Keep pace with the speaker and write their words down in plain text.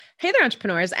Hey there,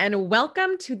 entrepreneurs, and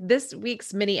welcome to this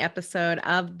week's mini episode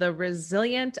of The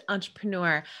Resilient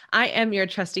Entrepreneur. I am your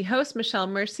trusty host, Michelle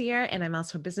Mercier, and I'm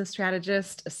also a business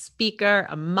strategist, a speaker,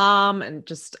 a mom, and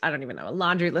I don't even know, a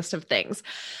laundry list of things.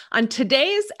 On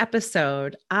today's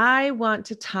episode, I want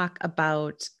to talk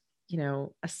about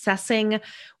assessing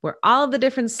where all the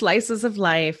different slices of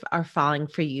life are falling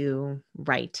for you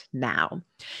right now.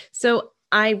 So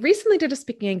I recently did a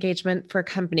speaking engagement for a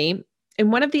company. And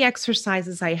one of the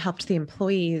exercises I helped the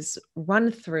employees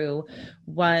run through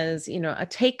was, a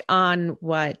take on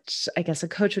what I guess a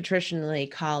coach would traditionally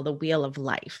call the wheel of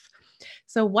life.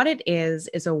 So what it is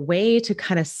a way to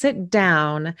kind of sit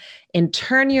down and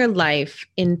turn your life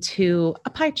into a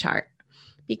pie chart.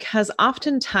 Because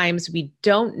oftentimes we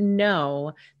don't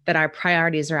know that our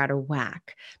priorities are out of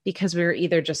whack because we're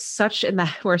either just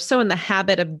we're so in the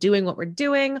habit of doing what we're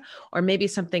doing, or maybe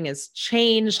something has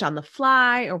changed on the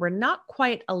fly, or we're not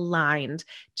quite aligned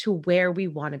to where we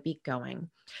want to be going.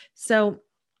 So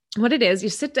what it is, you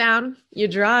sit down, you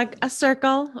draw a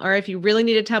circle, or if you really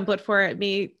need a template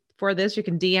for this, you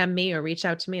can DM me or reach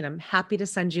out to me and I'm happy to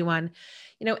send you one,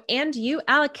 and you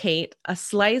allocate a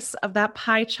slice of that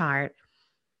pie chart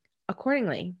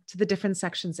accordingly to the different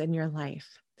sections in your life.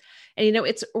 And,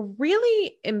 it's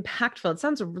really impactful. It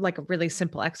sounds like a really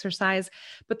simple exercise,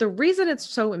 but the reason it's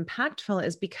so impactful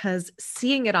is because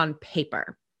seeing it on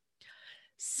paper,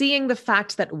 seeing the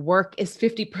fact that work is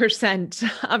 50%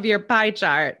 of your pie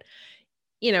chart,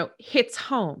 hits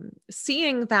home.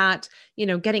 Seeing that,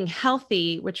 getting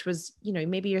healthy, which was,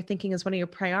 maybe you're thinking is one of your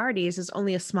priorities, is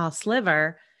only a small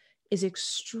sliver, is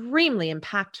extremely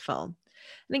impactful.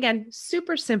 And again,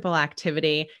 super simple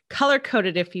activity, color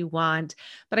coded if you want.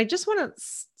 But I just want to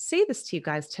say this to you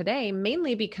guys today,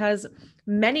 mainly because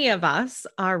many of us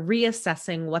are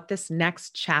reassessing what this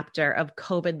next chapter of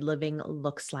COVID living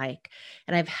looks like.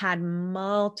 And I've had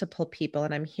multiple people,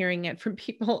 and I'm hearing it from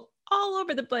people all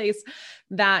over the place,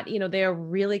 that, they are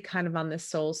really kind of on this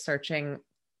soul searching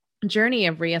journey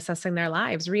of reassessing their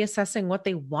lives, reassessing what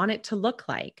they want it to look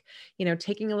like,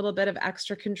 taking a little bit of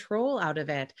extra control out of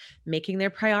it, making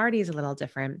their priorities a little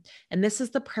different. And this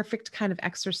is the perfect kind of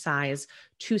exercise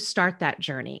to start that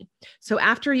journey. So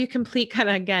after you complete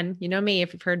again, me,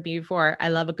 if you've heard me before, I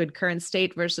love a good current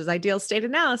state versus ideal state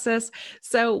analysis.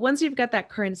 So once you've got that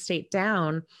current state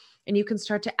down, and you can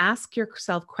start to ask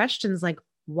yourself questions like,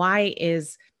 why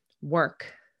is work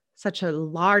such a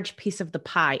large piece of the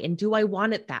pie? And do I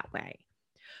want it that way?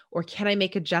 Or can I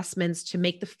make adjustments to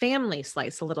make the family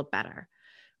slice a little better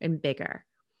and bigger?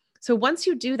 So once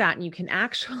you do that and you can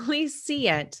actually see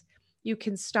it, you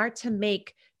can start to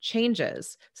make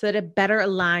changes so that it better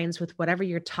aligns with whatever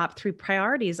your top 3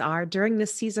 priorities are during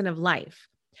this season of life.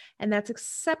 And that's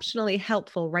exceptionally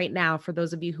helpful right now for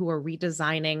those of you who are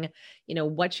redesigning,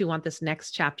 what you want this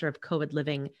next chapter of COVID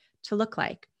living to look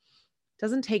like.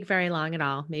 Doesn't take very long at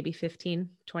all, maybe 15,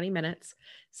 20 minutes.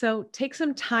 So take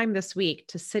some time this week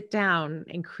to sit down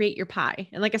and create your pie.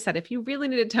 And like I said, if you really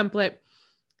need a template,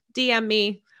 DM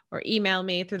me or email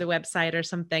me through the website or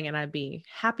something, and I'd be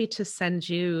happy to send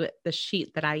you the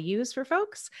sheet that I use for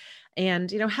folks.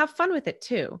 And, have fun with it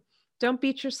too. Don't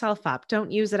beat yourself up.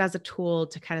 Don't use it as a tool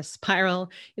to kind of spiral,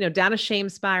 down a shame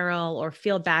spiral or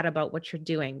feel bad about what you're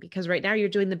doing, because right now you're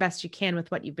doing the best you can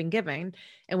with what you've been given.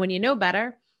 And when you know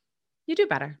better, you do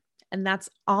better. And that's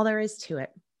all there is to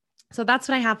it. So that's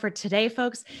what I have for today,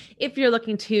 folks. If you're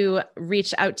looking to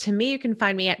reach out to me, you can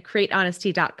find me at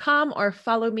createhonesty.com or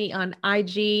follow me on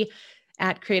IG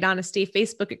at Create Honesty,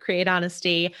 Facebook at Create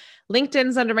Honesty,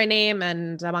 LinkedIn's under my name,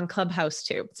 and I'm on Clubhouse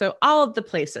too. So all of the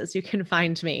places you can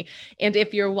find me. And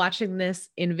if you're watching this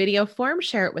in video form,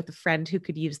 share it with a friend who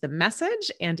could use the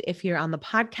message. And if you're on the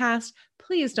podcast,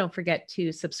 please don't forget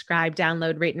to subscribe,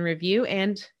 download, rate, and review,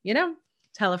 and,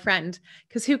 tell a friend,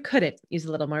 because who couldn't use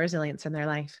a little more resilience in their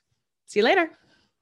life? See you later.